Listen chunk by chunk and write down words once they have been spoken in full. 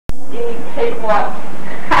take one.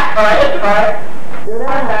 Alright.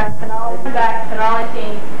 Cornerback, penalty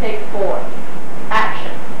team, take 4.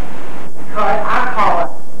 Action. Cut. I call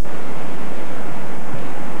it.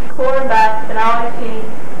 Quarterback, penalty team,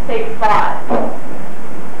 take 5.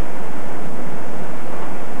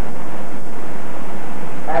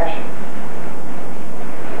 Action.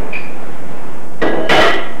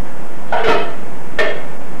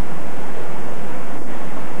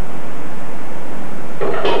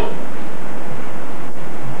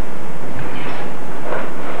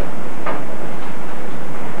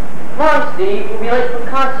 Come on, Steve. We'll be late for the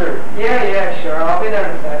concert. Yeah, sure. I'll be there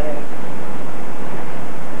in a second.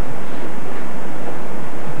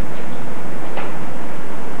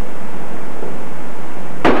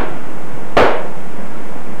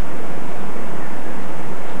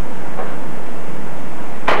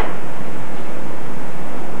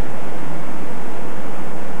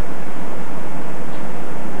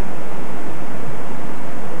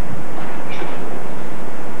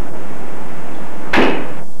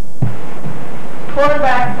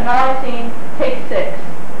 Quarterback, penalty team, take 6.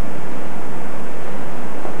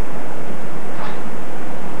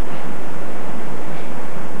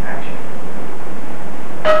 Action.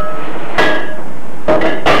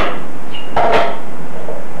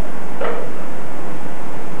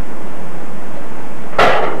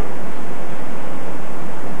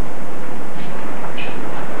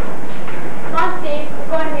 Come on, Steve. We're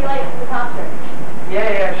going to be late for the concert.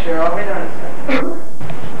 Yeah, sure. I'll be there in a second.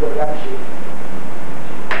 What got you?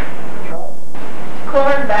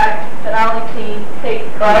 Quarterback, penalty team, take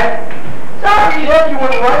 3. Sorry, you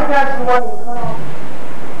went right past the one you called.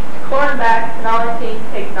 Quarterback, penalty team,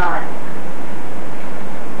 take 9.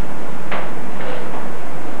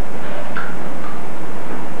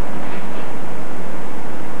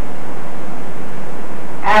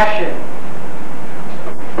 Action.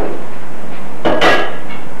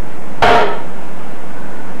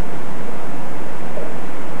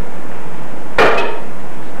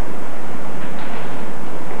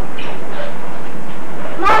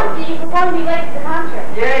 Come on, Steve. We're going to be late for the concert.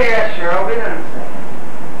 Yeah, sure. I'll be there in a second.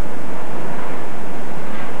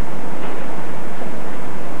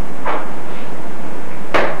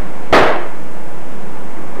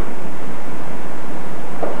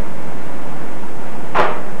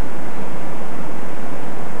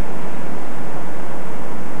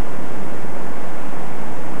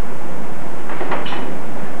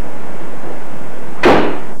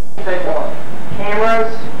 Take 1.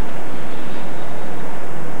 Cameras.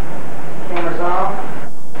 Cameras on.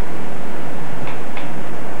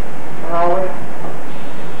 Roll it.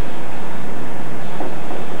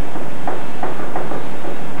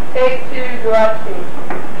 Take 2, garage team.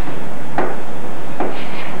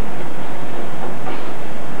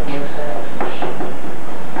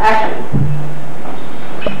 Action.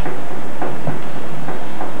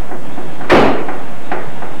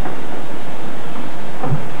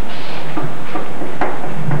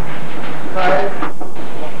 Cut.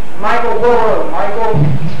 Michael Willow. Michael.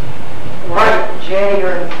 Right. Jay,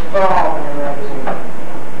 you're involved in the magazine.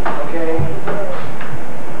 Okay.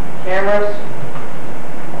 Cameras.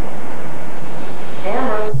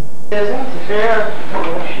 Cameras. Isn't fair.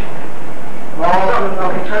 Well,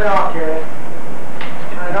 okay, turn it off, Gary.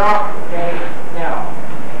 Turn it off. Okay. Now.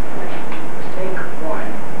 Take 1.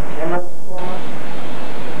 Camera.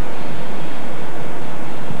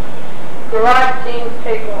 Garage team,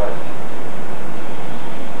 take 1.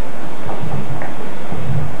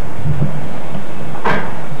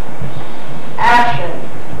 Action.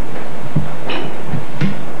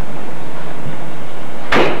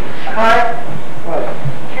 Cut. What?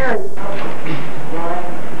 Karen. Ryan.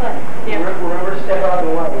 Remember to step out of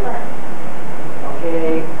the way.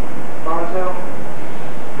 Okay. Bonzo.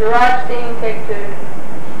 Garage team, take 2.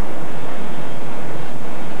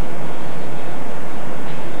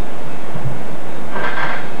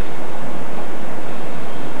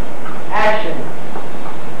 Action.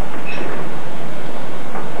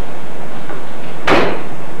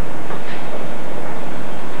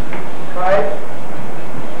 Cut.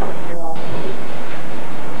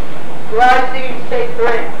 Garage team, take 3.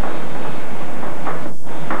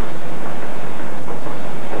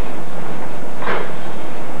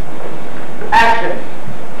 Action.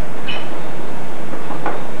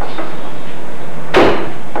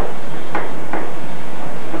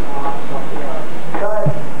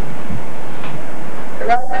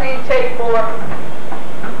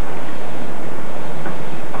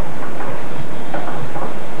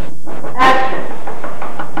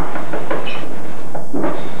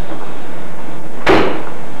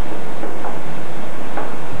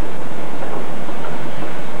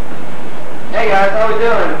 guys, how we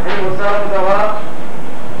doing? Anyone else go up?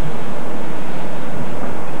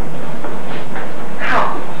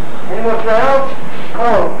 Anyone else?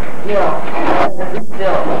 Oh, yeah.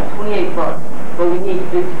 Still, 28 bucks, but we need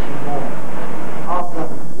 52 more. Awesome.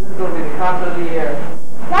 This is going to be the concert of the year.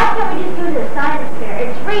 Why can't we just go to the science fair?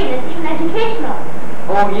 It's free and it's even educational.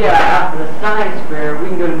 Oh yeah, after the science fair, we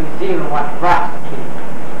can go to the museum and watch rocks for kids.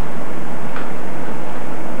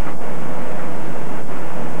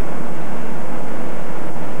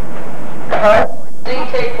 Alright, scene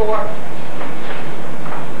take 4.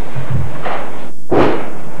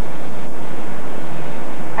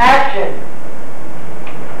 Action!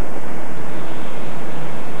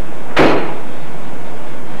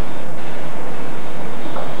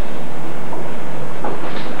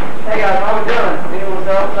 Hey guys, how we doing? Anyone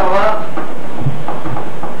else all up?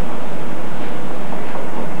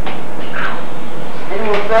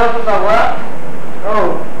 Anyone else all up? Oh,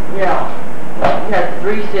 yeah. We had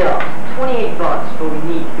 3 sales. 28 bucks, but we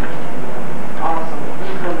need 50. Awesome.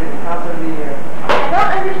 This is going to be the concert of the year. I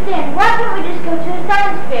don't understand. Why can't we just go to a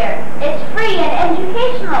science fair? It's free and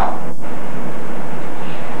educational.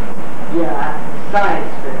 Yeah,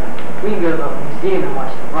 science fair. We can go to the museum and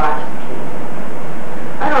watch the rocks for kids.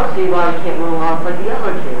 I don't see why we can't move along like the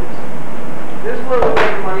other kids. This is where we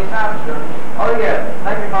make money faster. Oh yeah,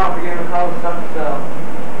 thank your mom for giving us all the stuff to sell.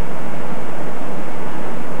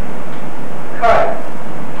 Cut.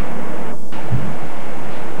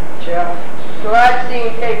 Jeff. Garage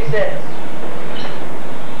scene, take 6.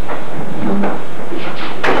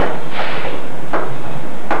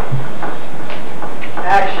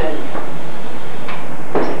 Action.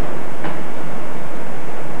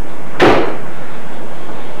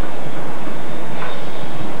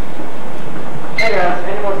 Hey guys,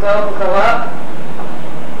 anyone else go up?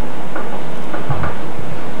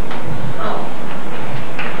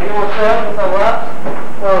 Anyone else go up?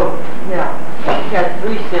 Oh, yeah. We got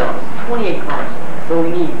 3 sales, 28 cars, so we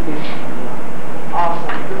need 50.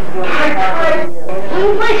 Awesome. This is going to be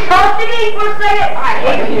Will you please talk to me for a second? I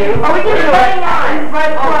hate you. Are we just running on?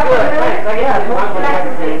 Right, oh, good. Thanks. I guess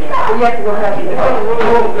we have to go have to go.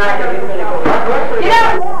 Get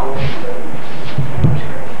out!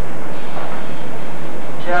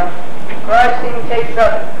 Jeff. Garage scene, take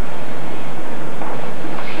 7.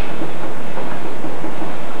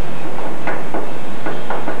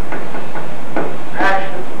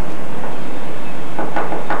 Action.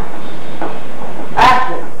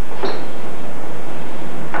 Action.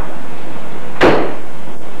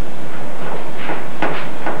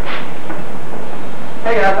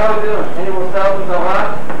 Hey guys, how we doing? Anyone else go up?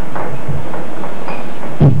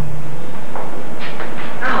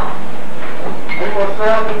 Anyone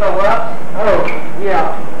else go up? Oh, yeah.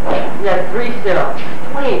 We had 3 sales,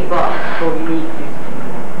 28 bucks, so we need 50.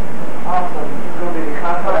 Awesome. It's going to be the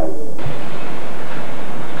concert.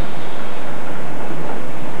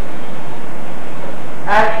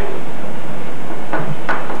 Action.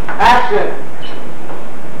 Action.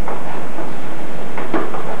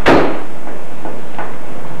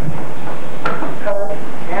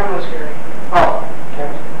 Camera's here. Oh,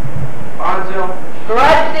 okay. Bonzo.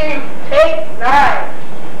 Garage scene, take 9.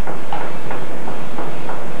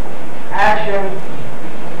 Action.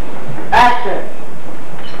 Action.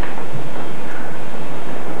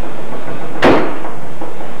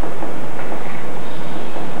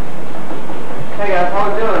 Hey guys, how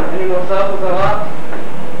we doing? Anyone else go up?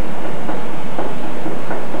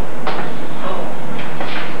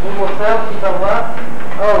 Anyone else go up?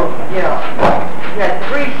 Oh, yeah. We got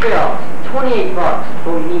 3 sales, 28 bucks,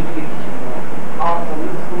 but we need 52 more. Awesome.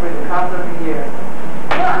 This is going to be the concert of the year.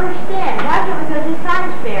 I don't understand. Why can't we go to the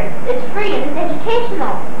science fair? It's free and it's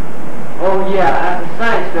educational. Oh yeah, after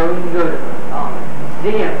science fair we can go to the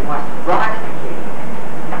museum and watch the rocks for kids.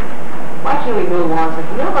 Why can't we move along like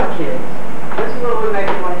the other kids? This is what we make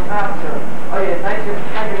money faster. Oh yeah, thank your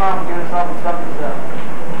mom for giving us all the stuff to sell.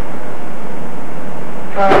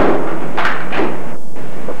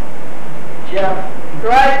 Jeff.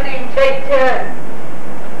 Garage scene, take 10.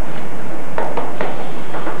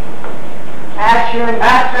 Action,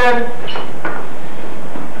 action.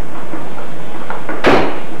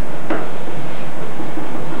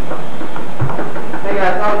 Hey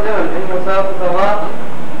guys, how we doing? Anyone else go up?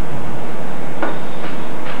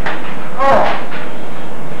 Oh.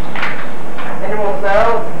 Anyone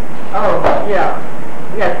else? Oh, yeah.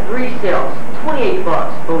 We got 3 sales, 28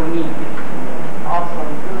 bucks, but we need 50. Awesome.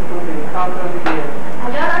 This is going to be the concert of the year. I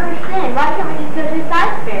don't understand. Why can't we just go to the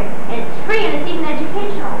science fair? And it's free and it's even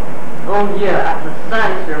educational. Oh yeah, after the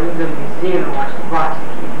science fair we can go to the museum and watch the rocks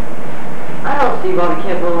for kids. I don't see why we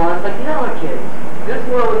can't go along like the other kids. This is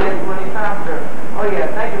where we would make money faster. Oh yeah,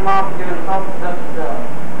 thank your mom for giving us all the stuff to sell.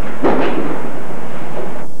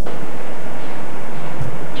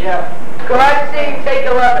 Jeff. Garage scene, take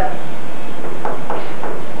 11.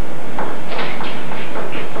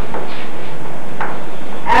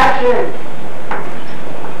 Action!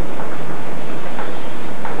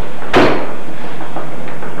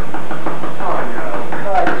 Oh no.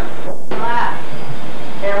 Cut.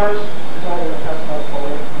 Cameras.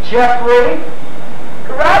 Jeffrey.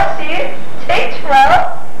 Garage scene, take 12.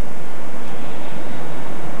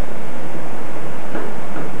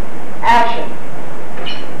 Action.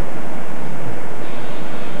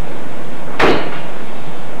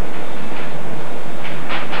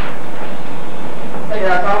 Hey,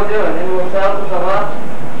 that's all we're doing. Anyone else with a lot?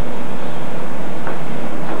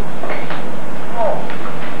 Oh.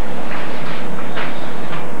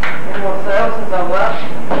 Anyone else since I left?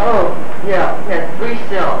 Oh, yeah, we had 3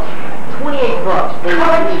 sales. $28.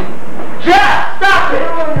 Jeff, stop I it!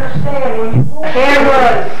 don't understand when you...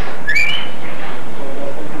 Cameras.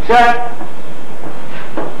 Check.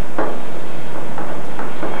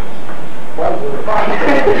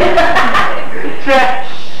 Check.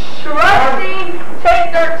 Garage scene, take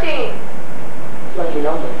 13. Lucky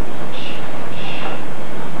number.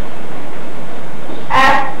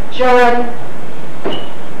 Action.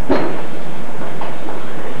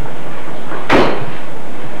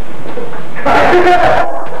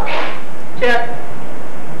 Jeff.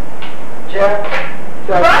 Check.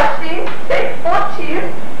 Garage scene, take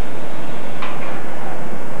 14.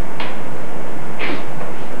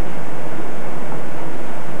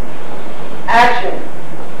 Action.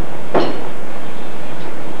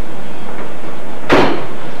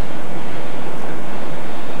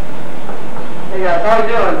 Hey guys, how we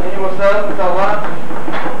doing? Anyone else with a lot?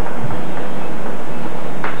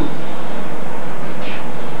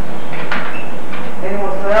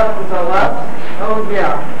 Anyone else with a lot? Oh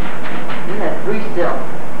yeah. We had 3 sales.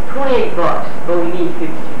 $28, but we need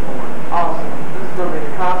 52 more. Awesome. This is gonna be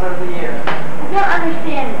the concert of the year. I don't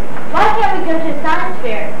understand it. Why can't we go to a science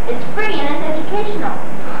fair? It's free and it's educational.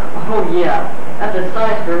 Oh yeah. At the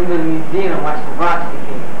science fair, we go to the museum and watch the rocks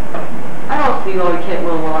decay. I don't see why we can't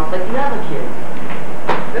mow lawns like the other kids.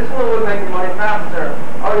 This one would make your money faster.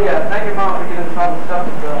 Oh yeah, thank your mom for giving us all the stuff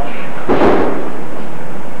to sell.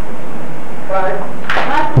 Right.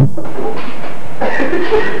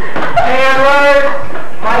 Cameras!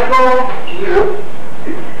 Michael! You!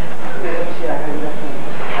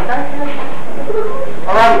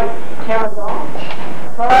 Alright, camera's on.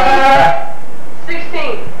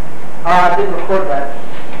 16. I didn't record that.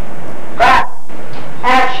 Back!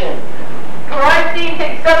 Action! Garage scene,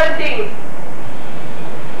 take 17.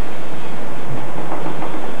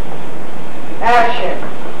 Action!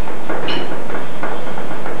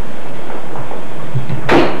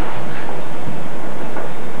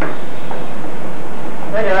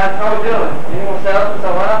 Hey guys, how we doing? Anyone else with a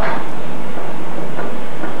lot?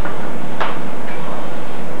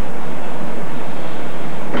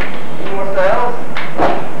 Anyone else?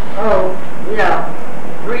 Oh, yeah.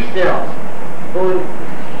 3 sales. Well,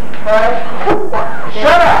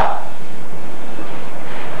 shut up!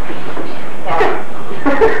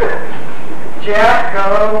 Jack, go.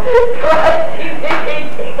 Garage scene, take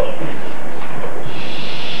 18.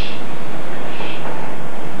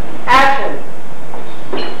 Action!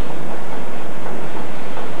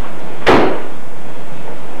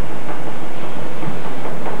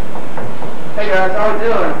 Hey guys, how we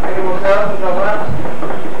doing? Anyone else since I left?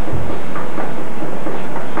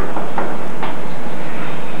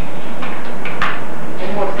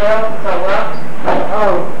 Anyone else since I left?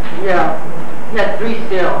 Oh, yeah. We had 3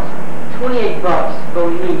 sales. $28, but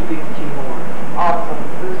we need 52 more. Awesome.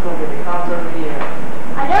 This is going to be the concert of the year.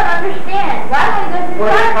 I don't understand. Why don't we go to the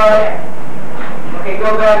Wait, science fair? Okay, go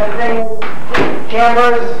back to things.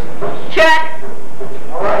 Cameras. Check.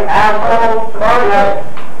 Alright, asshole. Alright.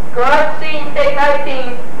 Garage scene, take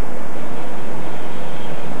 19.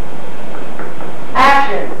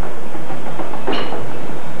 Action.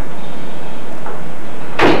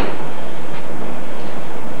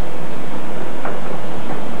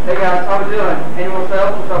 Hey guys, how we doing? Anyone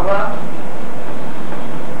else with a left?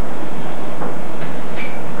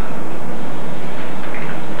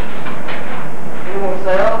 Anyone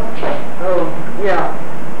else? Oh, yeah.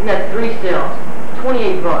 We got 3 sales.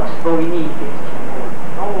 $28, but we need 52 more.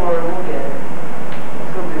 Don't worry, we'll get it.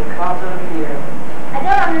 It's gonna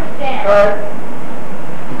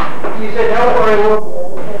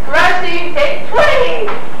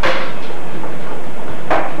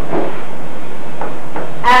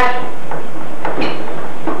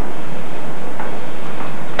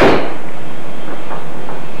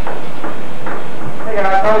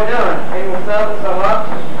guys, how we doing? Anyone sell this up?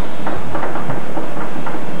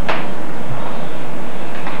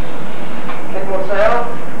 Anyone sell?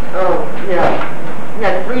 Oh, yeah. We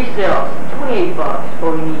got 3 sales. $28, but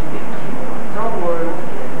we need 15 more. Don't worry, we'll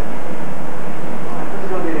get it. This is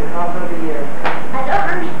going to be the conference of the year. I don't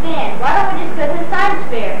understand. Why don't we just go to the science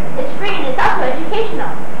fair? It's free and it's also educational.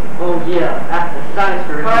 Oh, yeah, after the science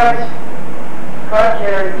fair. Cut,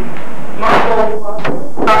 Carrie.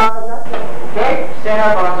 Okay, stand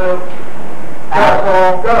up, Alonzo.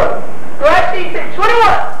 Asshole, go. Garage seat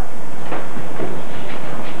 21.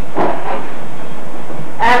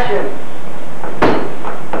 Action.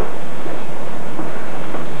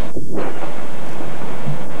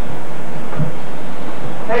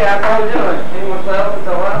 Hey, guys, how we doing? Anyone else that's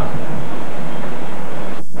allowed?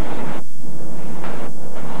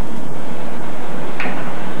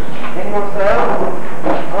 Anyone else?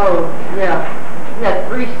 Oh, yeah. We got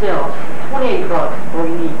 3 sales. $28, but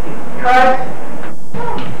we need 15. Cut.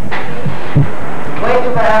 Wait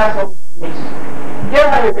till the asshole. Get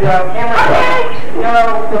out of here, camera. No.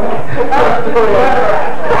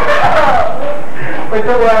 Wait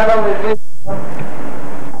till we're on this.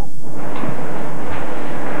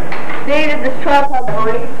 Dated this truck up,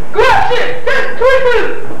 Marie. Garage seat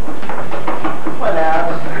 22. What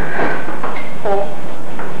else? Oh.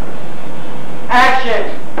 Action.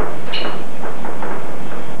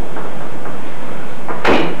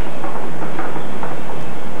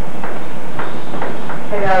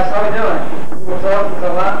 Hey guys, how we doing? What's up? What's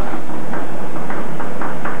up?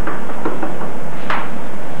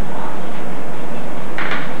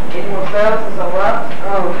 Anyone sales? What's up?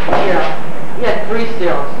 Oh, yeah. We had 3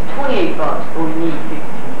 sales. $28, but we need 15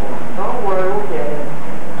 more. Don't worry, we'll get it.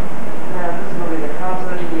 Man, this is going to be the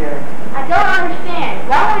concert of the year. I don't understand.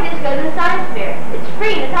 Why don't we just go to the science fair? It's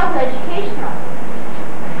free and it's also educational.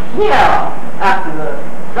 Yeah, after the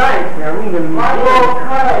science fair, we can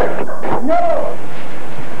No!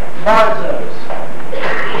 Bonzos.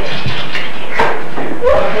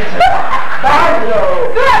 Bonzo!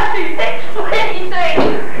 Garage seat 26.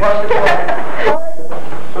 What's the point?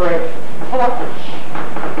 Alright, focus.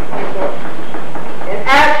 In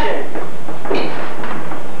action!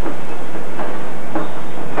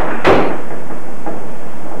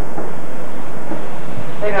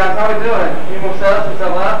 Hey guys, how we doing? Anyone sell since I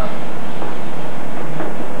left?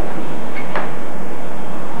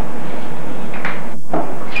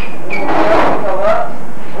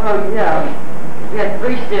 Oh yeah, we had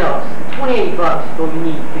 3 sales, $28, but we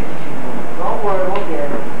need 15 more. Don't worry, we'll get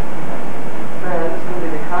it. Man, this is going to be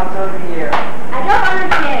the concert of the year. I don't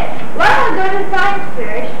understand. Why don't we go to the science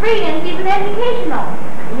fair? It's free and it's even educational.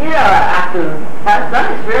 Yeah, after that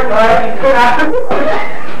science fair, we're not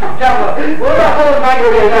full of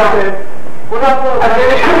microwaves out there. We're not full of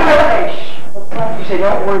microwaves. You say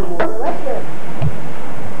don't worry.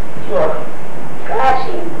 Sure. Garage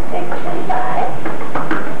seat 25.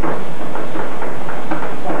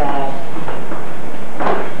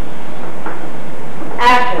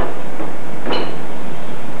 Action.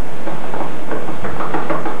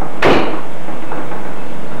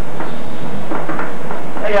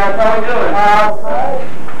 Hey guys, how we doing?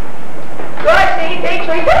 Garage seat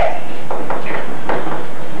 26.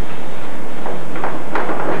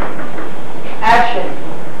 Action.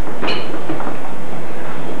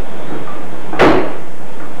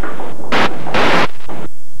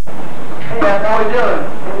 Hey guys, how we doing?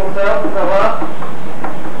 Anyone sell? What's up?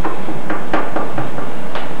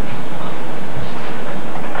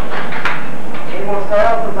 Anyone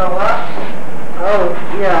sell? What's up? Oh,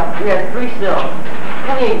 yeah, we had 3 sales.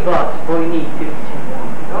 $28, but we need 15 more.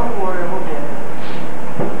 Don't worry, we'll get it.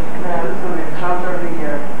 Man, this is going to be the concert of the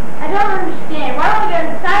year. I don't understand. Why don't we go to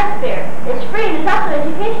the science fair? It's free and it's also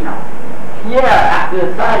educational. Yeah, after the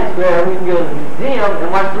science fair, we can go to the museum and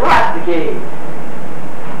watch the rocks decay.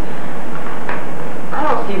 I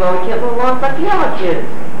don't see why we can't move on like the other kids.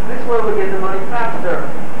 This way we get the money faster.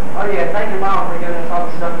 Oh yeah, thank your mom for giving us all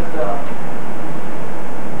the stuff and stuff.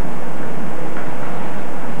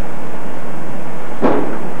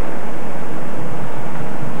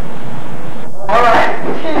 Alright.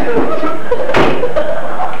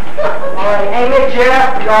 Alright, Amy,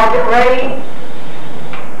 Jeff, y'all get ready.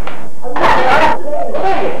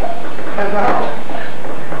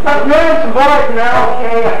 Let's move some boys now,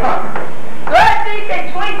 okay? Garage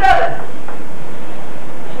seat 27.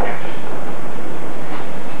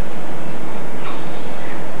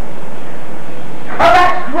 Oh,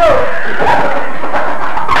 that's gross.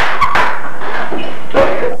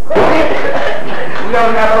 You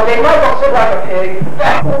don't have okay, Michael sit like a pig.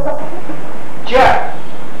 Jeff.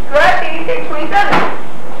 Garage seat 27.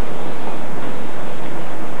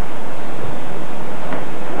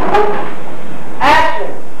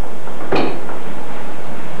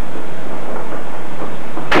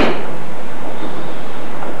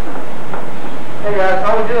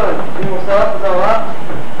 See what's up? Is all up?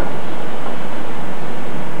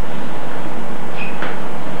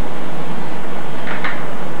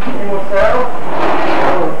 See what's up?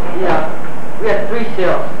 Oh, yeah. We have 3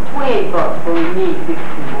 sales. $28, but we need 60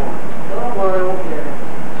 more. Don't worry, we'll get it.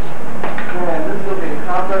 Man, this is going to be the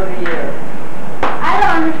concert of the year. I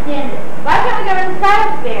don't understand it. Why can't we go to the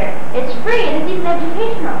science fair? It's free and it's even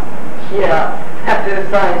educational. Yeah, after the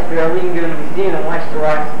science fair, we can go to the museum and watch the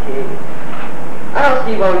rocks decay. I don't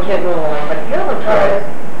see why we can't go along, but the other tries.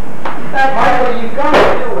 Michael, you've got to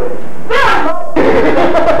do it.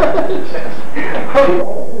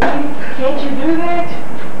 Can't you do that?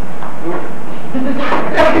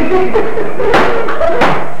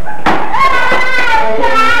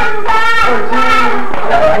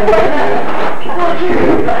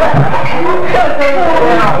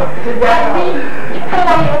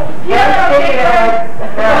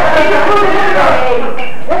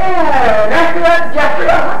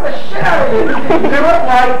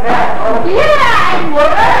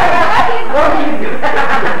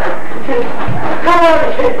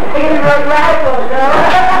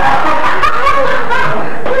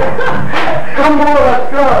 Come on, let's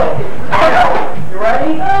go. You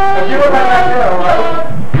ready? Let's do it like that, alright?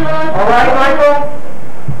 Alright, Michael?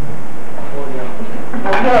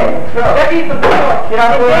 Okay, let's go. Let's eat some food. Get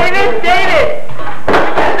out there. David!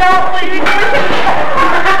 No, please.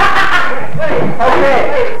 Okay.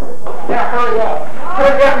 Yeah, hurry up.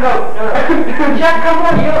 Hurry up, no. Jack, come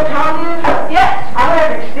on, you know what time it is? Yes. I have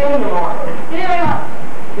to extend them on. Get it on.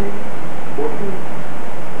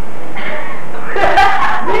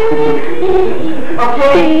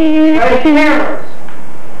 Okay, ready, cameras.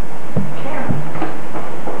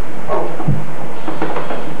 Oh.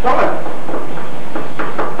 Come on.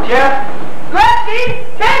 Jeff. Lefty,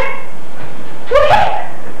 take.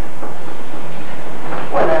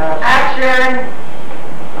 What action.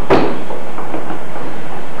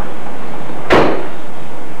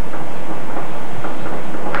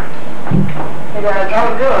 Hey guys, how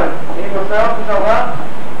we doing? Need yourself? Is all up?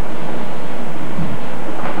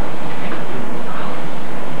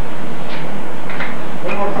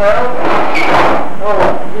 Oh,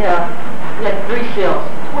 yeah. We had 3 sales.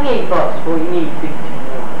 $28, but we need 15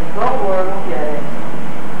 more. Don't worry, we'll get it.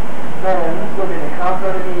 Man, this is going to be the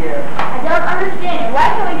concert of the year. I don't understand it. Why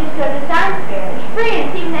can't we just go to the science fair? It's free and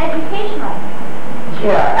it's even educational.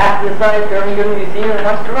 Yeah, after the science fair, we go to the museum and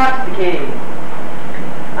watch the rocks decay.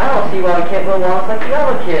 I don't see why we can't go along like the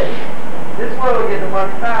other kids. This way we get the money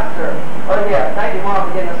faster. Oh yeah, thank you Mom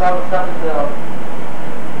for getting us all the stuff to sell.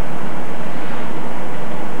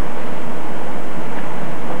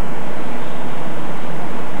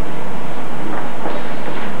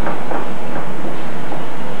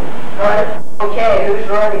 Okay, who's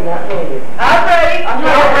running? Not me. I'm ready. I'm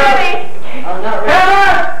not ready. I'm not ready.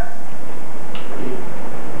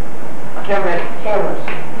 Cameras.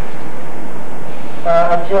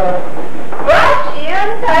 Jeff. Brush in,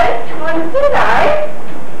 take 29.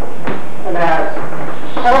 And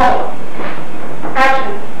hello.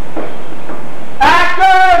 Action.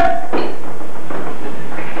 Action!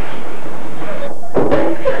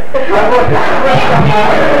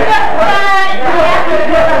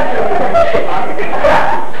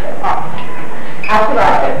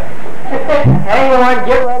 Hang on,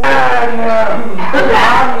 get ready.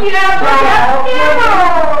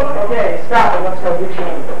 Okay, stop it. Let's go. Do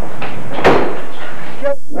change.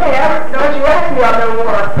 Hey, don't you ask me, I don't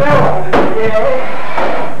want to film. Yeah.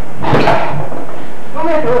 Come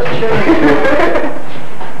here, let's change.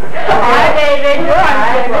 Hi, David. You're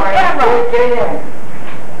on camera. Get in.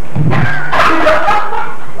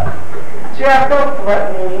 Jeff, don't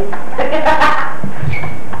threaten me.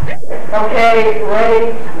 Okay, ready?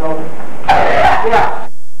 Go. Yeah.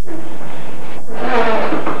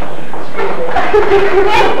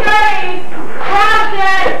 Victory!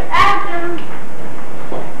 Project action!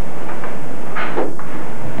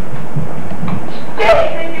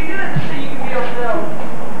 David, you're good so you can be on film.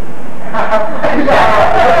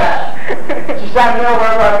 Just let me know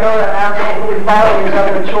wherever I go and absolutely follow you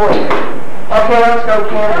other choice. Okay, let's go,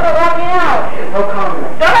 Cameron. Let me out. No comment.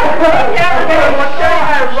 Don't have to we'll show you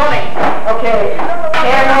how to run it. Okay,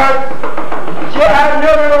 cameras.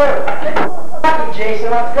 Jason,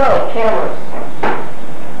 let's go. Cameras.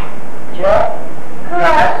 Jeff.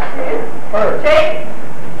 First. Take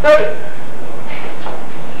 30.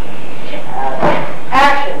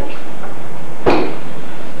 Action.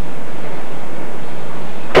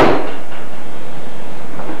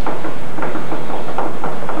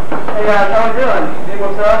 Hey guys, how we doing? See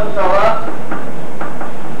what's up? What's all up?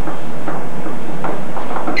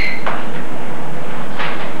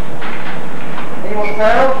 Hey, what's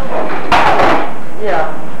up?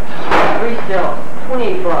 Yeah. 3 sales.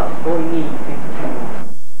 $28. All you need. 52 more.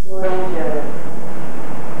 Well, we'll get it.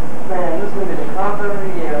 Man, this will be the concept of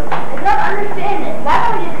the year. I don't understand it. Why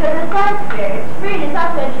don't we just go to the science fair? It's free and it's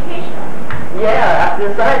also educational. Yeah, after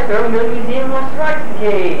the science fair, we go to the museum and watch the Rockets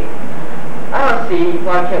Decay. I don't see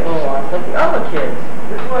why I can't go on like the other kids.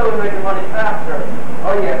 This way we make the money faster.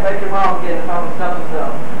 Oh yeah, take your mom and get all the stuff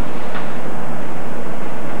herself.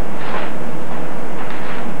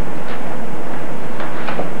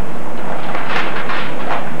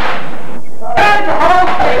 That's the whole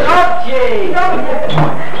thing up, Jay!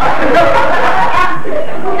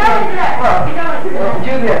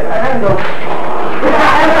 Do this. I have no.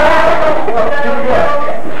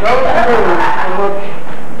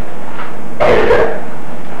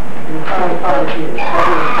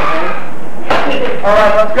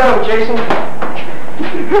 Alright, let's go, Jason.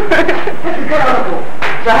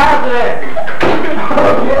 So how's it?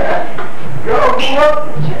 Oh, yeah. Go, look.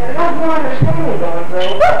 I don't understand it, Donzo.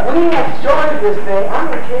 When you have started this thing, I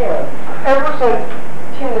don't care. Ever since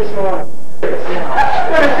 10 this morning.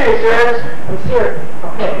 Let me see, serious. I'm serious.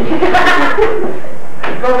 Okay.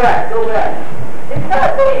 Go back, go back. It's not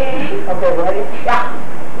me. Okay, ready? Yeah.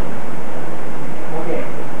 Okay.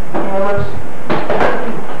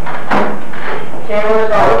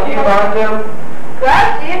 Cameras, all you on them. Grab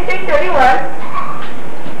CN 631.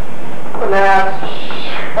 Relax.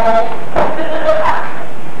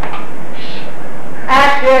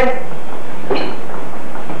 Action.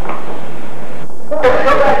 Go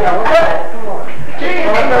back now, okay? Come on.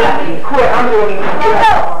 Quit, I'm doing it.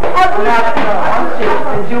 I'm serious,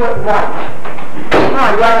 and do it now. Come on,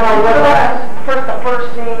 you got my little the first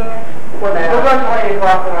scene. We're going to 8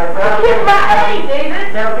 o'clock tonight. Kiss my A, David.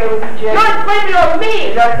 Is that okay with you, Jeff? Don't blame it on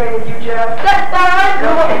me. Is that okay with you, Jeff? That's fine.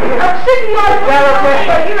 I'm sick of you. Is that okay?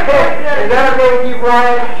 Is that okay with you,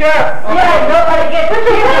 Brian? Sure. Yeah, nobody gets it.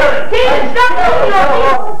 David, stop blame it on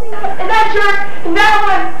me. And that's yours. And that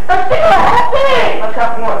one. I'm sick of the whole thing. Let's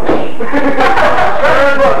have one.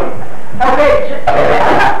 Okay.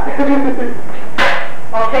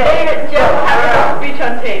 Okay. David, Joe, have a speech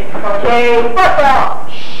on tape. Okay. Fuck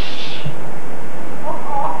off.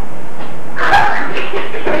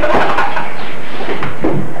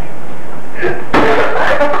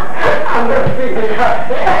 I'm going to figure it out.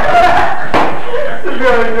 This is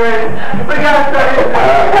really great. We got to start it.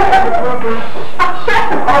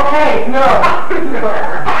 Okay, no.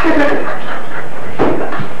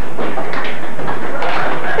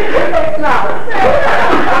 It's not.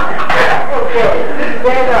 Okay,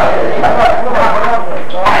 stand up.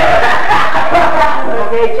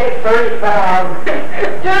 Okay, take 35.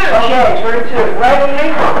 Okay, 32. Ready?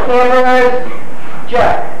 Cameras.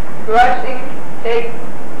 Jack. Rushing, take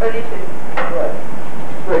 32. Good.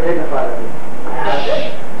 Very dignified of you.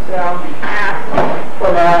 Sound.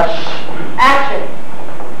 Action.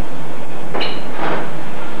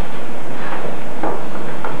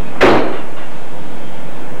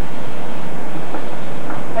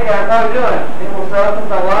 Hey guys, how you doing? Any more stuff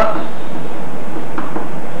since I left?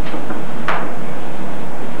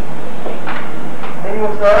 Any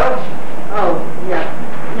more stuff? Oh, yeah.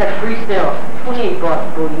 We got 3 sales. $28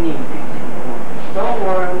 for what you need. Don't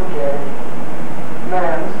worry, we'll get it.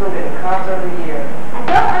 Man, this will be the concert of the year. I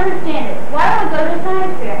don't understand it. Why don't we go to the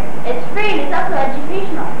science fair? It's free and it's also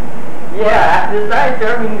educational. Yeah, after the science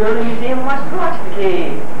fair, we can go to the museum and watch the Rockets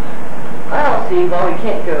Decay. I don't see why we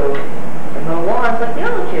can't go and go once like the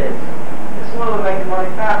other kids. This one will make the money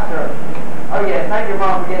faster. Oh yeah, thank your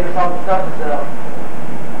mom for getting us all the stuff to sell.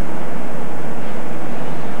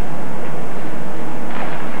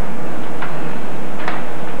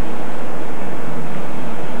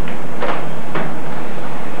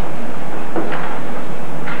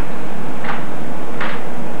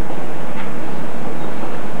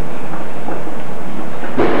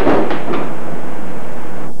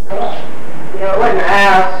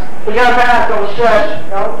 We got a pass on the stretch.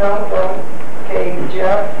 Don't. Okay,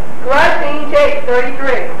 Jeff. Rushing, take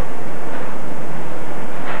 33.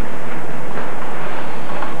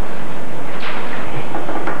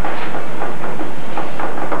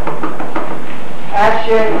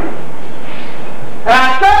 Action.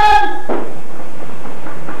 Action!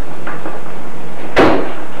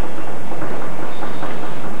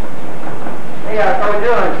 Hey guys, how we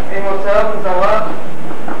doing? Any more stuff since I left?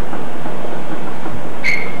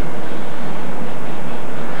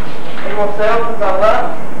 Any more sales since I left?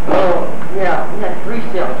 Oh, yeah, we had 3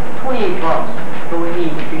 sales. $28. So we need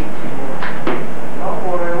to be 2 more. Don't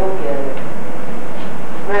worry, we'll get it.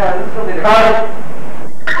 Man, this is going to be the cut.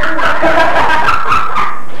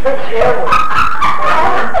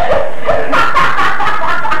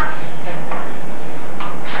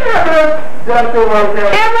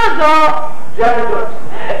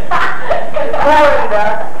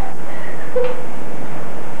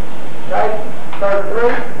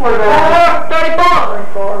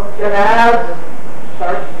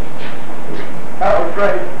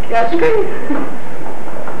 All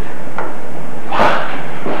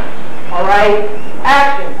right,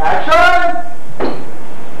 action. Action!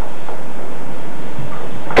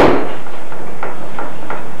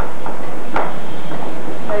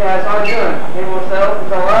 Hey guys, how you doing? Anyone sales?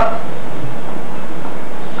 Is all up?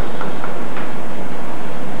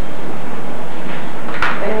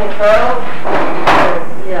 Anyone sales?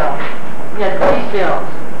 Yeah, 3 sales.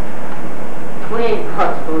 28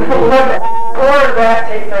 bucks, believe me. Quarterback,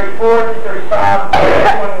 take 34, 35,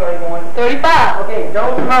 21. 35. Okay,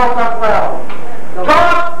 don't smell, talk loud. Don't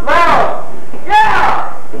Talk loud!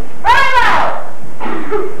 Yeah! Right now.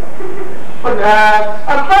 But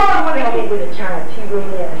I'm following with a China TV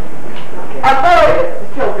in. I'm following it.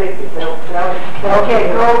 It's still big, so. Okay,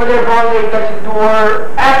 go over there, Broadway, touch the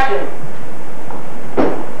door. Action!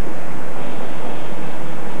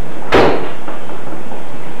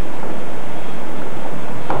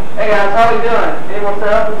 Hey guys, how we doing? Anyone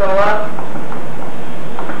set up? Is all up?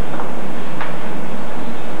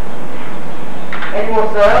 Any more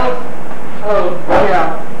sales? Oh,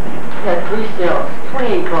 yeah. Yeah, 3 sales.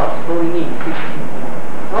 28 bucks, but we need 16 more.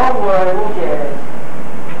 Don't worry, we'll get it.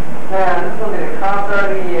 Man, this is going to be the concert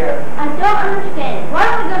of the year. I don't understand. Why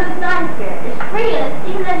don't we go to the science fair? It's free and it's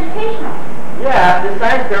even educational. Yeah, after the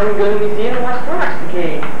science fair, we go to the museum and watch Fox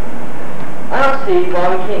Decay. I don't see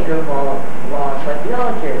why we can't go while it's like the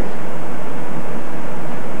other kids.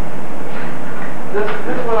 This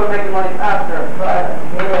is what we're making money after.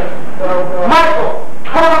 Michael!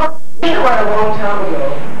 Come quite a long time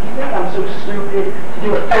ago. You think I'm so stupid to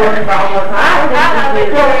do it 35 more times? I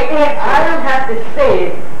don't have to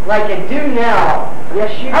say it like I do now.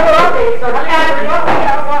 Yes, you do.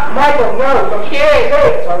 Michael, no.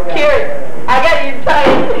 Karen, I got you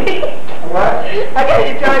tight. What? I got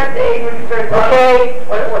you tight when you started talking. Okay.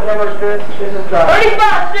 What number is this? This is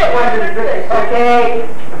 35, shit. What is this? Okay.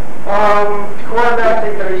 Quarterback,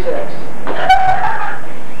 take 36.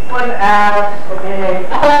 One ass. Okay.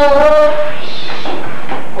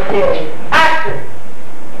 Okay. Action.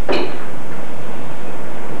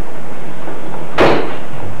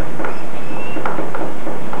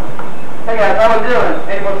 Hey guys, how we doing?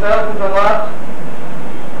 Anyone else is on left?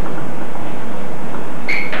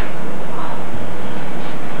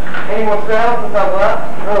 Anyone else is on left?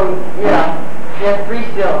 Oh, yeah. Yeah, 3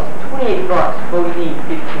 sales. 28 bucks, but we need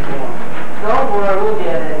 15 more. Don't worry, we'll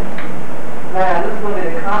get it. Man, this is going to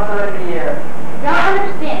be the concert of the year. Don't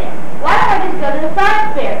understand it. Why don't I just go to the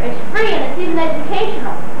science fair? It's free and it's even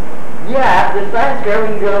educational. Yeah, after the science fair,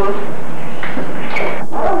 we can go.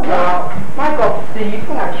 Oh, no. Michael, see, you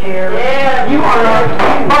cannot care. Yeah, you are not.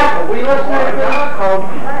 Michael, we listen to this called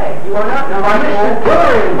Craig. You are not. Michael,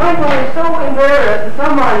 Michael is so embarrassed that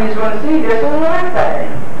somebody's going to see this and laugh at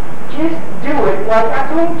it. Just do it like I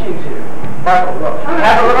told you to. Michael, look.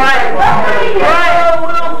 Have a right.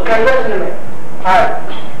 Okay, listen to me. All right.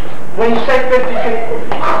 When you say 52,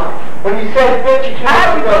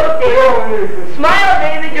 I go. Smile,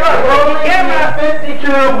 baby, you're Only camera. 52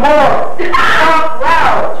 more. Talk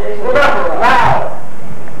loud, Jason. Loud.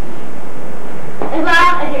 As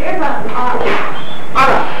loud as your earphones are. I'm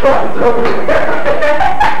not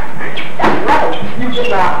You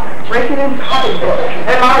cannot break it in pocketbook.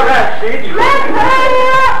 Am I right, Steve?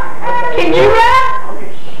 Can you rap?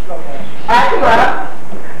 Okay, okay. I can rap.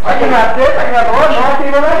 I can rap this. I can rap all. No, I can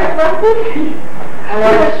even rap this. I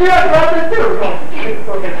can rap this too.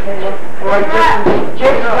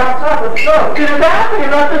 Jason's outside. Let's go. To the bathroom,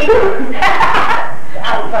 rap this too.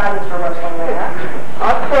 Outside is for wrestling, man.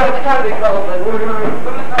 It's kind of be cold, but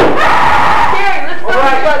Terry, let's go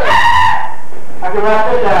Alright. together. I can wrap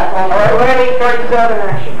this up. Alright, ready? 37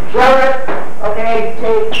 action. Robert. Okay,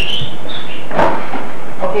 take.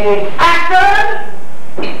 Okay. Action!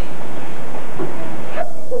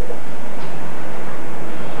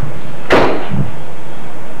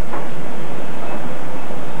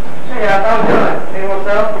 Hey guys, how we doing? Anyone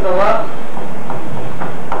else is on left?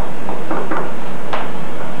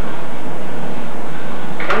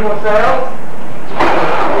 Anyone sales?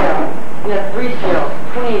 Yeah, 3 sales.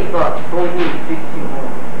 28 bucks, but we need 16 more.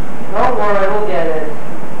 Don't worry, we'll get it.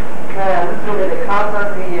 Man, this is going to be the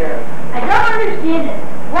concert of the year. I don't understand it.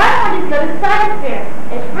 Why don't I just go to the science fair?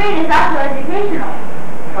 It's free and it's also educational.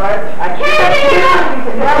 Cut. I Can't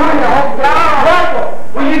Michael,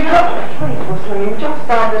 will you come? Please listen to me. Just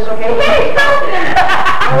stop this, okay? Hey, stop it!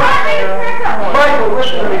 Michael,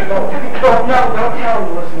 listen to me. No, don't tell him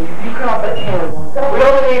to listen. You come up at 10. We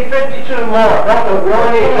only need 52 more. That's what we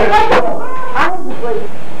only need 52.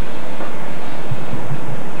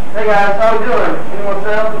 Hey guys, how we doing? Anyone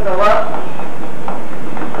sales to the left?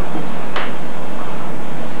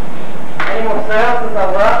 Anyone sales to the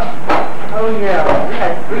left?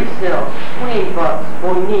 has 3 cells, $28,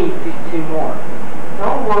 but we need 52 more.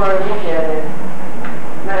 Don't worry, we'll get it.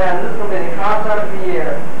 Man, this will be the concept of the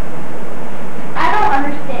year. I don't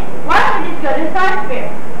understand. Why don't we just go to the science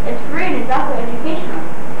fair? It's free and it's also educational.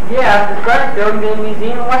 Yeah, the science fair, we go to the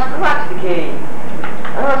museum and watch the rocks decay.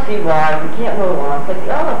 I don't see why we can't mow lawns like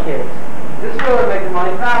the other kids. This will make the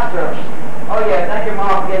money faster. Oh yeah, thank your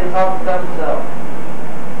mom for getting us all the stuff herself.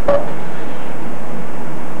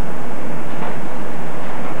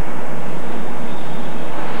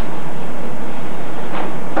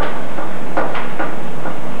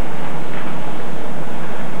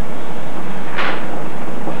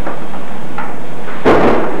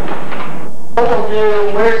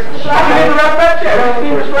 Where's the shop? I can interrupt that shit.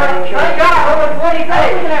 Thank God, what do you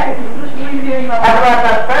think? After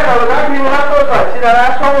that sparrow, I don't even know what those are. See that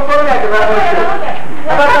asshole in front of me? I can wrap those shit.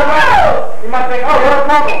 How about that rabbit? You might think, oh, what a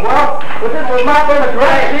problem. Well, with my phone is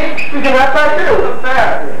right, see? We can wrap that too. It's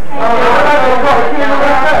fair. Oh, I'm not going to go. We can't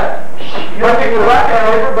wrap that. You might think we'll wrap that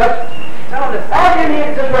over, but all you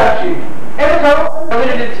need is a wrap sheet. And it's over. I mean,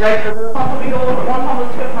 it didn't take for this. Well,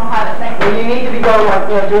 You need to be going like,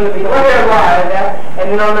 doing the beat. We're here live, and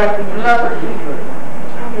then I'm not going to do it. I'm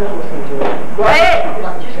not listening to it. Hey!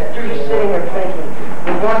 Just sitting here thinking.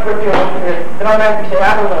 We're going for a deal over here. Then I'm not going to say,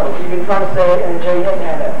 I don't know. You've been trying to say it, and Jay doesn't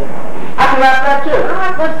have that thing. I can rap that too. I'm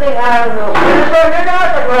not going to say, I don't know. You're just going to I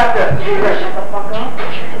can rap that. Shut the fuck up.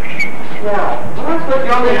 Now, I'm not supposed to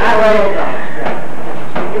be on the island.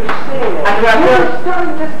 You're just sitting there. I can rap that. You're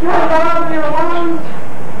starting to get out of your lungs.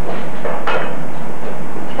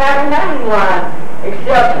 Having that in line.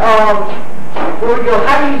 Except, where we go,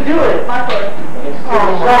 how do you do it? My foot. Oh,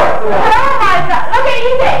 sorry. Oh my God! Look at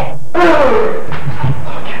you there!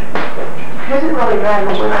 Does it really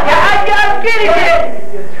matter? Yeah, I'm getting it!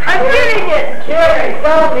 I'm getting it! Jerry,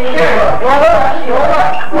 tell me. Hold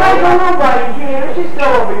up. Why don't nobody here? She's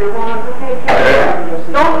still over your lungs. Okay,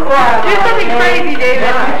 don't cry. Do something crazy, David.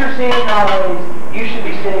 That's what you're seeing nowadays. You should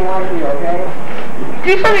be sitting right here, okay?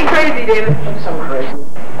 Do something crazy, David. So crazy.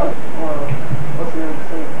 What's the other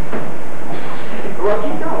thing? Well,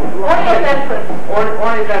 keep going. Ornate entrance.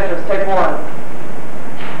 Ornate entrance, take 1.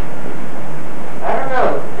 I don't know.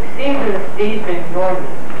 Steve and Steve's been ignoring me.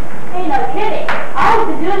 Hey, no kidding. All he's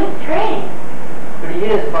been doing is training. But he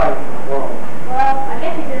is fighting for the world. Well, I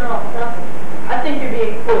guess he's been a little selfish. I think you're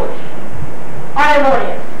being foolish. I am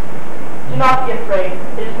Orneus. Do not be afraid.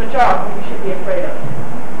 It is my job whom you should be afraid of.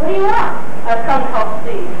 What do you want? I've come to help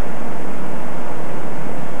Steve.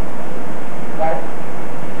 Right?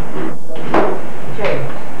 Okay.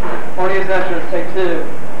 Orneate entrance, take 2.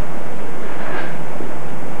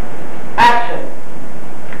 Action.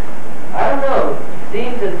 I don't know. It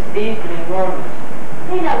seems that Steve's been ignoring me.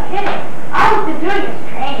 Hey, no kidding. All he's been doing is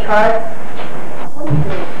training. Cut.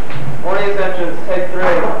 Orneate entrance, take 3.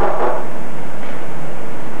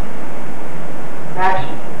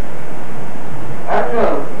 Action. I don't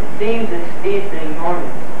know. It seems that Steve's been ignoring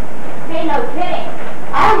me. Hey, no kidding.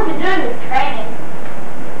 All he's been doing is training.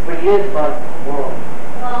 But he is fighting for the world.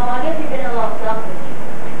 Well, I guess you've been a little selfish.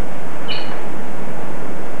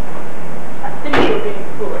 I think you're being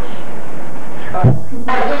foolish. What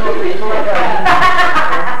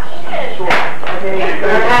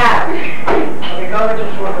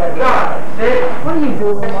are you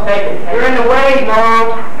doing? You're in the way, Mom.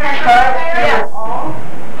 Yeah.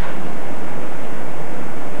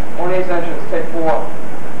 Ornate entrance, take 4.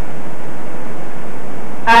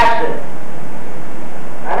 Action.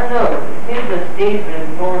 I don't know. It seems that Steve's been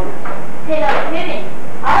ignoring me. Hey, no kidding.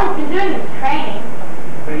 All he's been doing is training.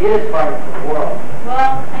 But he is fighting for the world.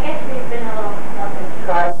 Well, I guess you've been a little selfish.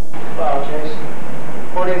 Cut. Wow, Jason.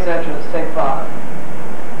 Ornate entrance, take 5.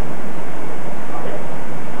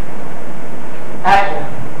 Action.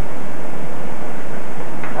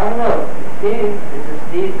 I don't know. It seems that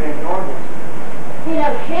Steve's been ignoring me. Hey, no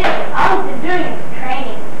kidding. All he's been doing is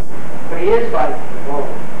training. But he is fighting for the world.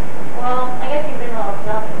 Well, I guess you've been a little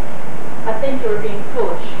selfish. I think you are being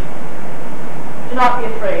foolish. Do not be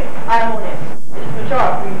afraid. I am Orneus. It is my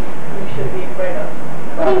job you should be afraid of.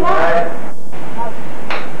 What do you want?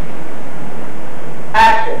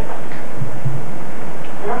 Action.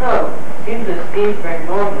 I don't know. It seems that Steve's been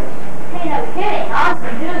ignoring me. Hey, no kidding. All he's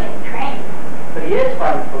been doing is training. But he is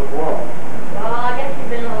fighting for the world. Well, I guess you've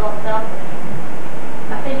been a little selfish.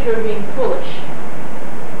 I think you are being foolish.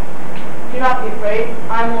 Do not be afraid.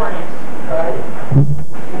 I'm Orneus.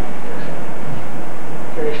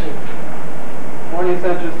 Jason. Ornate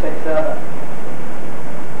entrance, take 7.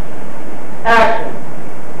 Action.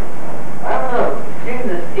 I don't know. It seems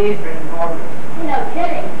that Steve's been ignoring me. Hey, no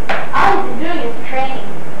kidding. All he's been doing is training.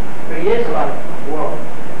 But he is fighting for the world.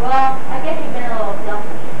 Well, I guess you've been a little selfish.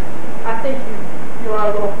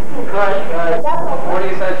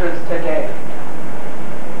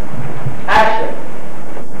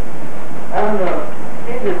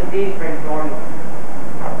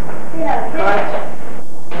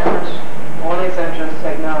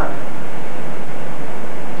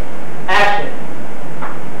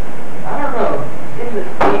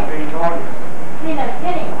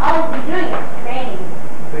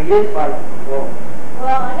 he is fighting for the world.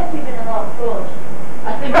 Well, I guess you've been a little foolish.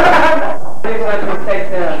 I think Please let me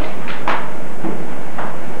take them.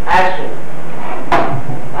 Action.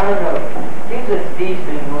 I don't know. Seems that Steve's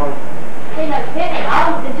been ignored. Hey, no kidding.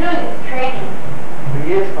 All he's been doing is training. But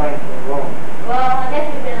he is fighting for the world. Well, I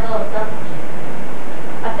guess you've been a little selfish.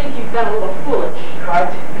 I think you've been a little foolish.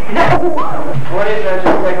 Cut. What is that?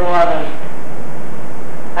 Just take 11.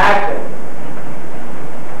 Action.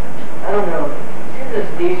 I don't know. Seems that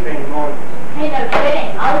Steve's been ignored. Hey, no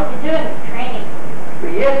kidding. All he's been doing is training. But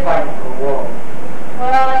he is fighting for the world.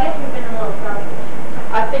 Well, I guess you've been a little selfish.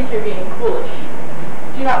 I think you're being foolish.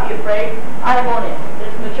 Do not be afraid. I am on it.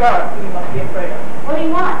 There's Majora who you must be afraid of. What do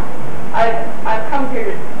you want? I've come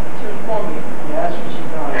here to inform you. Yeah, that's what she's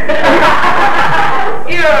done.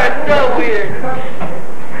 You're so weird.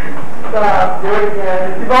 Stop. Do it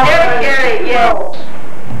again. Gary, yes.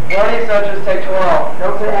 What is that? Just take 12.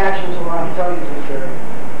 Don't say action till I tell you to, Jerry.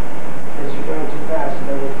 Because you're going too fast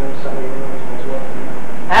and everything somebody knows as well.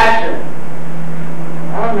 Action.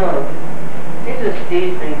 I don't know. Seems that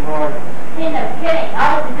Steve's been ignored. Hey, no kidding.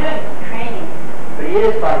 All he's been doing is training. But he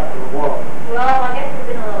is fighting for the world. Well, I guess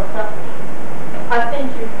you've been a little selfish. I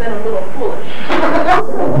think you've been a little foolish.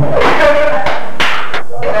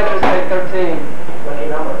 That just take 13. Lucky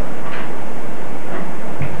number.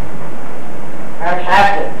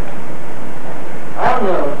 Action. I don't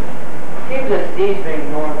know. Seems that Steve's been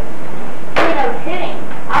ignored. Hey, no kidding.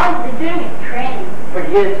 All he's been doing is training. But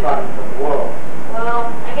he is fighting for the world.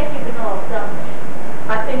 Well, I guess you've been a little selfish.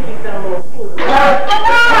 I think you've been a little foolish. Come on!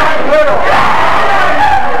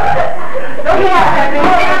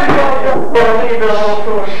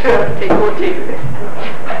 Take 14.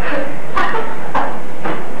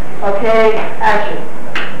 Okay, action.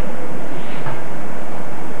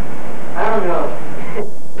 I don't know.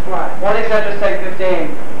 What? What is that? Just take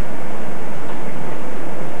 15.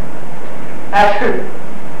 Action.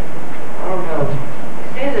 I don't know.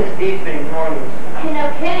 Seems that Steve's been ignoring us. Hey, no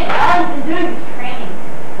kidding. All he's been doing is training.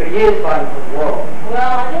 But he is fighting for the world.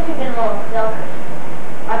 Well, I guess you've been a little selfish.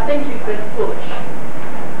 I think you've been foolish.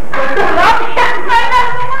 That's the line!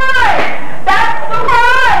 That's the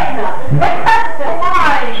line! That's the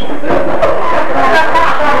line!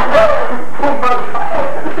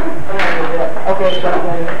 Okay, so I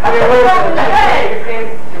mean,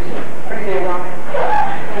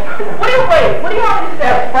 What do you wait? What do you want me to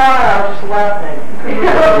say? that's fine, I was just laughing.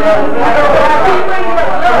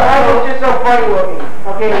 It's just so funny looking.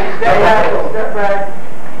 Okay, step back.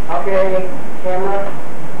 Okay, camera.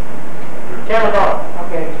 Camera's on.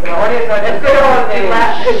 Okay, What is that? Just take 1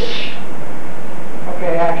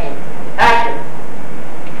 okay, action. Action.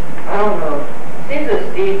 I don't know. Seems that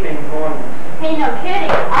Steve's been ignoring us. Hey, no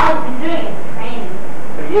kidding. All he's been doing is training.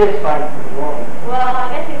 But he is fighting for the world. Well,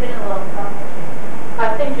 I guess you've been a little selfish.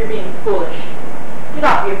 I think you're being foolish. Do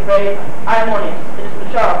not be afraid. I am on it. It is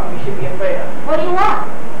Majora whom you should be afraid of. What do you want?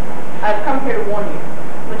 I have come here to warn you.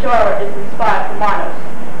 Majora is the spy for Minos.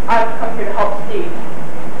 I have come here to help Steve.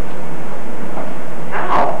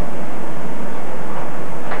 How?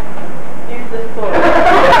 Use this sword.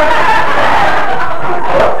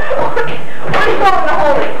 What are you calling the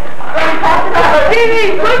holy? Are you talking about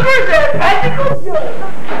TV, clippers, and magical jewels?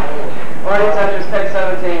 What is that? Just take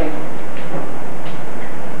 17.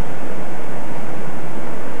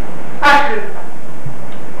 Action.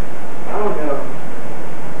 I don't know.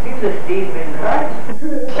 Seems that Steve's been right.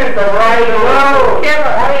 Hit the right row.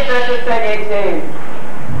 Camera. What is that? Just take 18.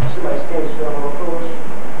 See my stage going a little foolish.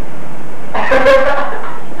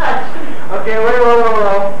 Okay, wait.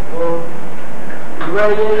 You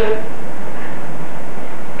ready, Idiot?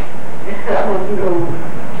 Yeah, I'm gonna go.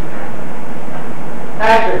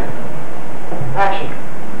 Action. Action.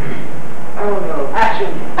 I don't know.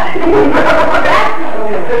 Action. Okay.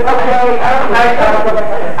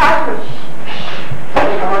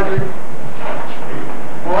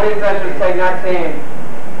 What is that? Just take 19.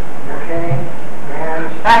 Okay. And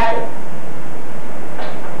Action.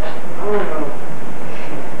 I don't know.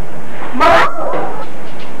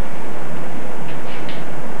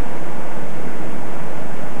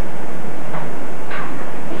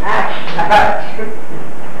 Action.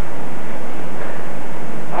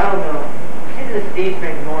 I don't know. Seems that Steve's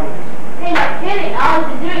been ignoring us. Hey, no kidding. All he's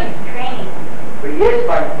been doing is training. But he is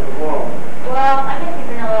fighting for the world. Well, I guess you've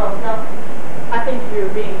been a little selfish. I think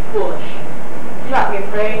you're being foolish. Do not be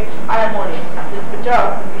afraid. I am on it. It is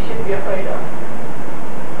Majora whom you shouldn't be afraid of.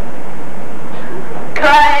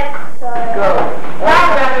 Cut! Go. Now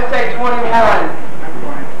we have to take 21.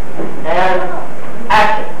 And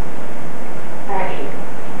action. Action.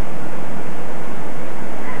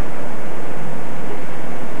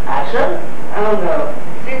 Action? I don't know.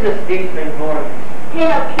 Seems that this Steve's been ignoring us. Hey,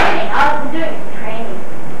 no kidding. All I've been doing is training.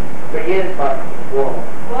 But he is fighting for the world.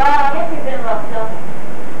 Well, I guess you've been a little selfish.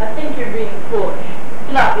 I think you're being foolish.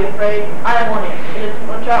 Do not be afraid. I am warning you. It is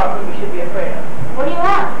Majora whom you should be afraid of. What do you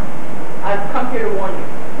want? I've come here to warn you.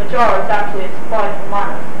 Majora is actually a spy from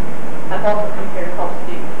Minos. I've also come here to help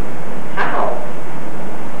Steve. How?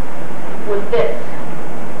 With this.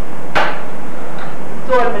 The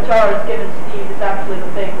sword Majora has given Steve is actually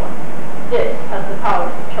the fake one. This has the power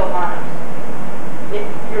to kill Minos. If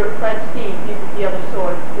your friend Steve uses the other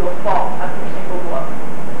sword, he will fall after a single blow.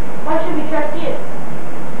 Why should we trust you?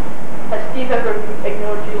 Has Steve ever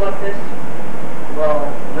ignored you like this? Well,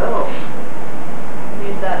 no.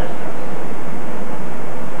 Use that as trust.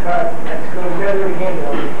 Cut. Let's go together again,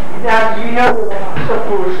 though. Now, you know so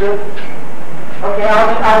foolish. Okay,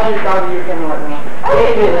 I'll just dog your camera right now.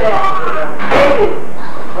 David!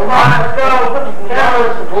 Come on, let's go.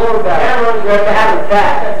 Camera's the blue guy. Camera's going to have it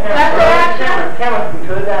back. That's the action. Camera's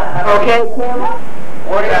good. Okay, camera.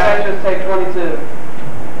 Warning actions take 22.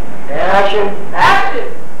 Action. Action!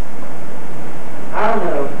 I don't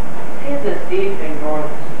know. Seems that Steve's been ignoring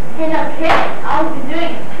us. Hey, no kidding. All we've been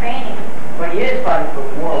doing is training. But he is fighting for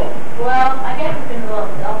the world. Well, I guess you've been a little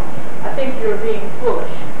selfish. I think you're being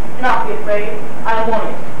foolish. Do not be afraid. I am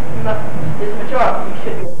warning you. This is Majora. You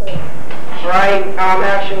should be afraid. Right,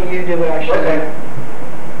 action, you do what I should do.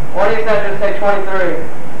 Warning actions take 23.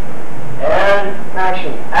 And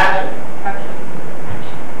action. Action. Action.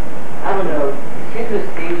 I don't know. Seems that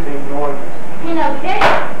Steve's been ignoring us. Hey, no kidding.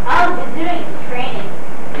 All we've been doing is training.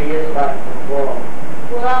 He is fighting for the world.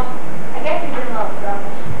 Well, I guess you've been a little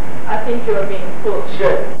selfish. I think you are being foolish.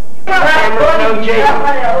 Shit. Camera, no Jason.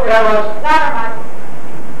 Fellas. Never mind.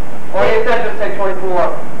 Warning actions take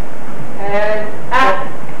 24. And action.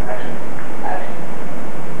 Action. Action.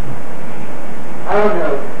 I don't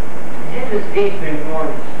know. Seems that Steve's been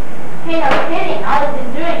ignoring us. Hey, no kidding. All we've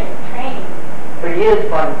been doing is training. But he is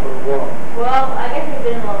fighting for the world. Well, I guess you've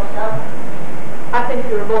been a little selfish. I think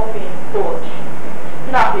you are both being foolish.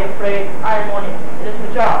 Do not be afraid. I am warning you. It is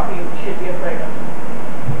Majora who you should be afraid of.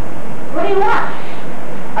 What do you want?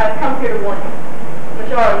 I've come here to warn you.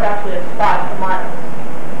 Majora is actually a spy from Minos.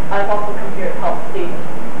 I've also come here to help Steve.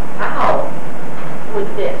 How?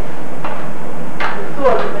 With this. The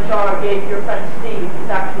sword that Majora gave your friend Steve is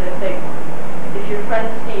actually a fake one. If your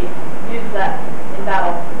friend Steve uses that in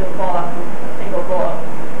battle, he'll fall after a single blow.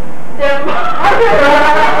 Come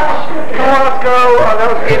on, let's go.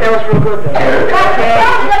 That was real good, though.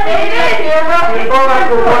 David! You fall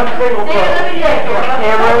after one single blow.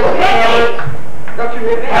 Cameras. Don't you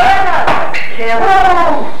hit me.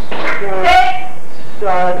 Cameras.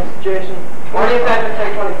 This is Jason. Warning actions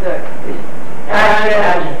take 26. Action.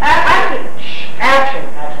 Action! Action.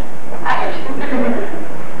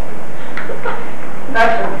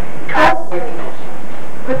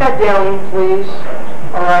 Put that down, please.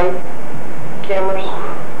 All right. Cameras.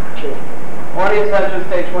 Warning actions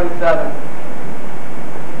take 27.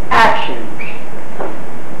 Action.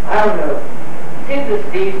 I don't know. Seems that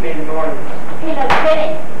Steve's been ignoring us. Hey, no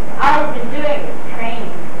kidding. All we've been doing is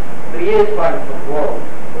training. But he is fighting for the world.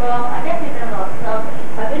 Well, I guess you've been a little selfish.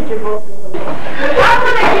 I think you're both being a little I'm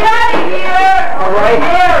gonna get out of here! All right.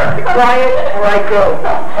 Quiet. All right, go.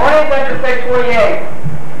 Warning actions take 28.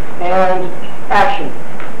 And action.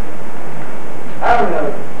 I don't know.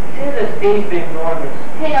 Seems that Steve's been ignoring us.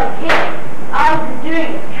 Hey, no kidding. All we've been doing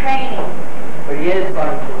is training. But he is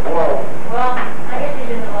fighting for the world. Well, I guess you've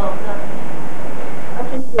been a little selfish.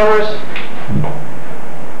 Cameras.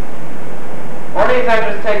 Warning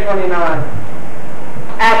actions take 29.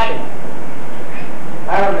 Action.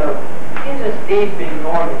 I don't know. Seems that Steve's been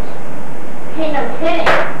ignoring us. Hey, no kidding.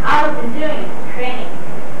 All we've been doing is training.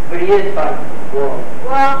 But he is fighting for the world.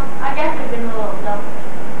 Well, I guess you've been a little selfish.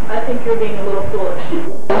 I think you're being a little foolish. Do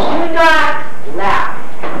not laugh.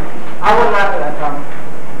 I wouldn't laugh at that, Tom.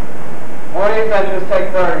 Warning actions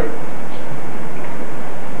take 30.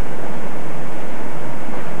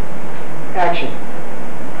 Action.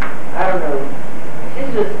 I don't know.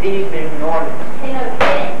 Seems that Steve's been ignoring us. Hey, no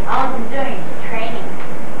kidding. All we've been doing is training.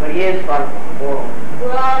 But he is fighting for the world.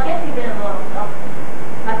 Well, I guess you've been a little selfish.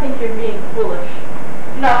 I think you're being foolish.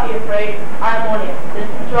 Do not be afraid. I am warning you. It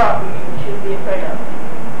is Majora who you should be afraid of.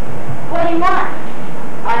 What do you want?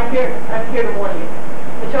 I'm here to warn you.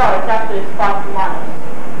 Majora is actually a spy from Minos.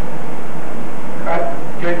 Cut.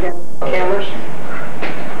 Drinking. Cameras.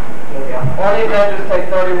 Warning actions take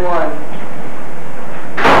 31.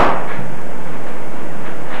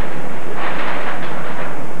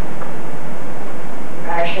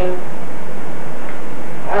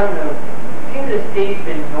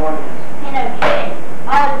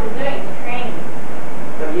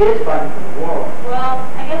 is fighting for the world. Well,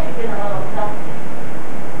 I guess you've been a little selfish.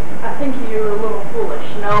 I think you're a little foolish.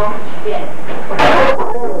 No? Yes.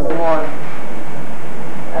 One.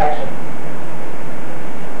 Action.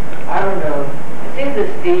 I don't know. It seems that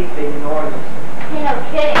Steve's being enormous. Hey, no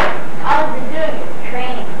kidding. All he's been doing is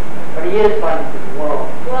training. But he is fighting for the world.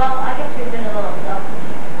 Well, I guess you've been a little selfish.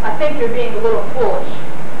 I think you're being a little foolish.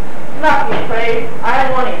 Do not be afraid. I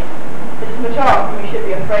am warning you. It is Majora whom you should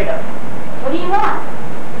be afraid of. What do you want?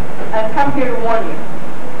 I've come here to warn you.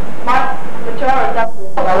 My Majora is up to...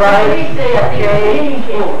 Alright, okay.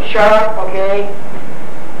 Shut up, okay?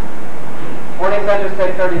 Warning Center,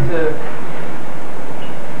 State 32.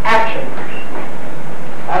 Action.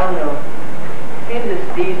 I don't know. It seems that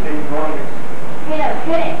Steve's been enormous. Hey, no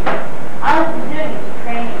kidding. All he's been doing is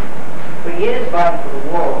training. But he is fighting for the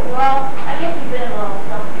world. Well, I guess you've been a little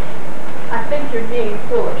selfish. I think you're being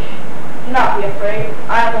foolish. Do not be afraid.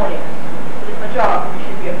 I am warning you. It is Majora whom you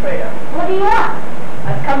should be afraid of. What do you want?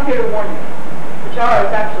 I've come here to warn you. Majora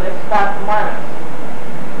is actually a spy for Minos.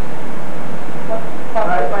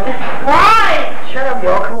 Why? Shut up,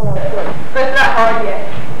 y'all. Come on. It's not hard yet.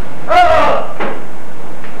 Oh!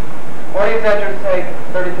 Warning Center, State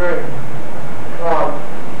 33.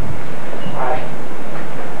 Alright.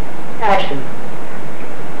 Action.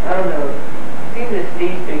 I don't know. It seems that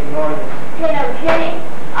Steve's being enormous. Hey, no kidding.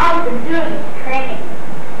 All he's been doing is training.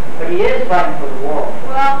 But he is fighting for the world.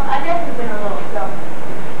 Well, I guess you've been a little selfish.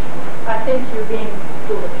 I think you're being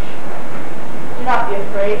foolish. Do not be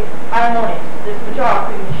afraid. I am warning you. It is Majora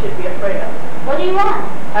whom you should be afraid of. What do you want?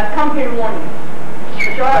 I've come here to warn you.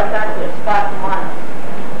 Majora is actually a spy for Minos.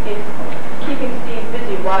 He's keeping Steve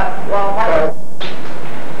busy while Minos...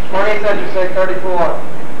 Warning Center, State 34.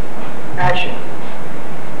 Action.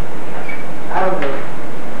 I don't know.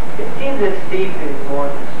 It seems that Steve's been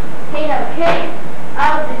enormous. Hey, no kidding.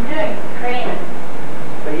 All he's been doing is training.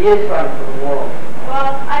 But he is fighting for the world.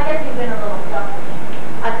 Well, I guess you've been a little selfish.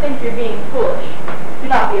 I think you're being foolish.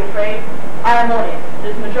 Do not be afraid. I am warning you.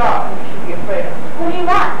 It is Majora whom you should be afraid of. What do you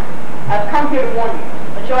want? I've come here to warn you.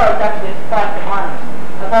 Majora is actually a spy for Minos.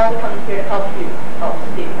 I've also come here to help you, help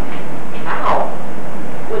Steve. How?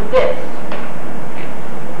 With this.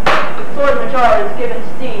 The sword Majora has given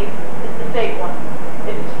Steve is the fake one.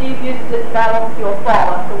 If Steve uses it in battle, he will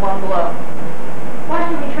fall after one blow. Why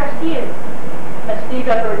should we trust you? Has Steve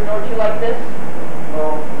ever ignored you like this?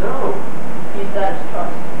 Well, no. Use that as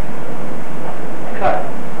trust. Cut.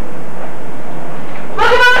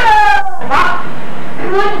 Look at Stop!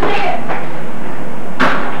 Look there!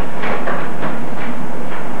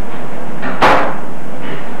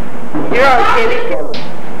 You're on TV.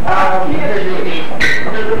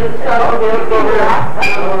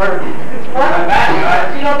 I'm back,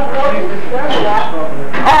 guys. Oh,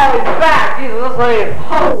 he's back. Jesus, let's let him.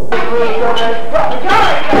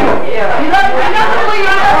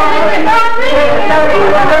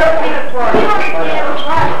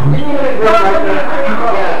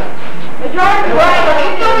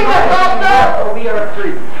 We are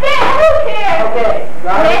free. Okay.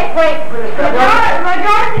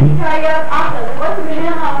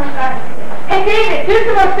 Hey David, do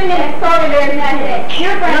some more singing and song in there in that day.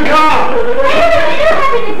 Your friend. No,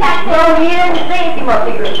 he didn't say anything about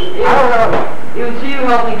secrets. I don't know. It was you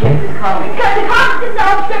who helped me get this comic. Because the comic is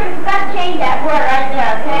all script, we've got to change that word right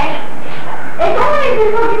there, okay? It's only if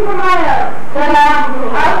you're looking for my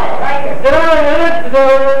right here. Let go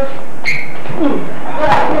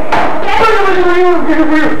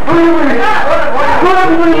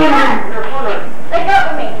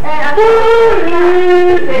of me.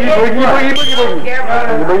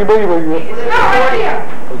 It's not right here.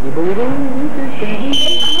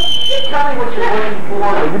 Tell me what you're looking for.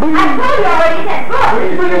 I told you already that book. What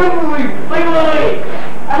are you doing?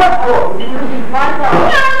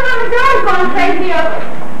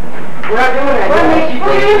 We're not doing that. What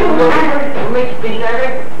makes you think that?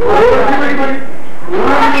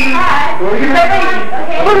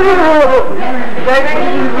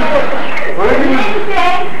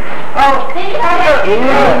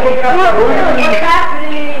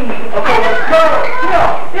 Okay, let's go.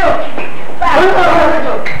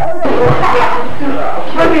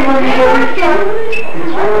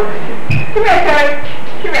 Come here, Terry.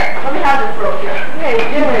 Come here. Let me have this rope here. Hey,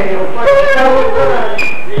 give me a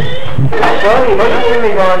Sonny, what you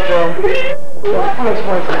really going to? How much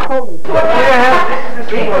more is cold? This is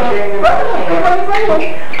the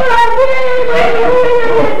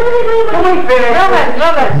Come on, finish.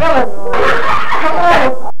 Come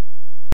on.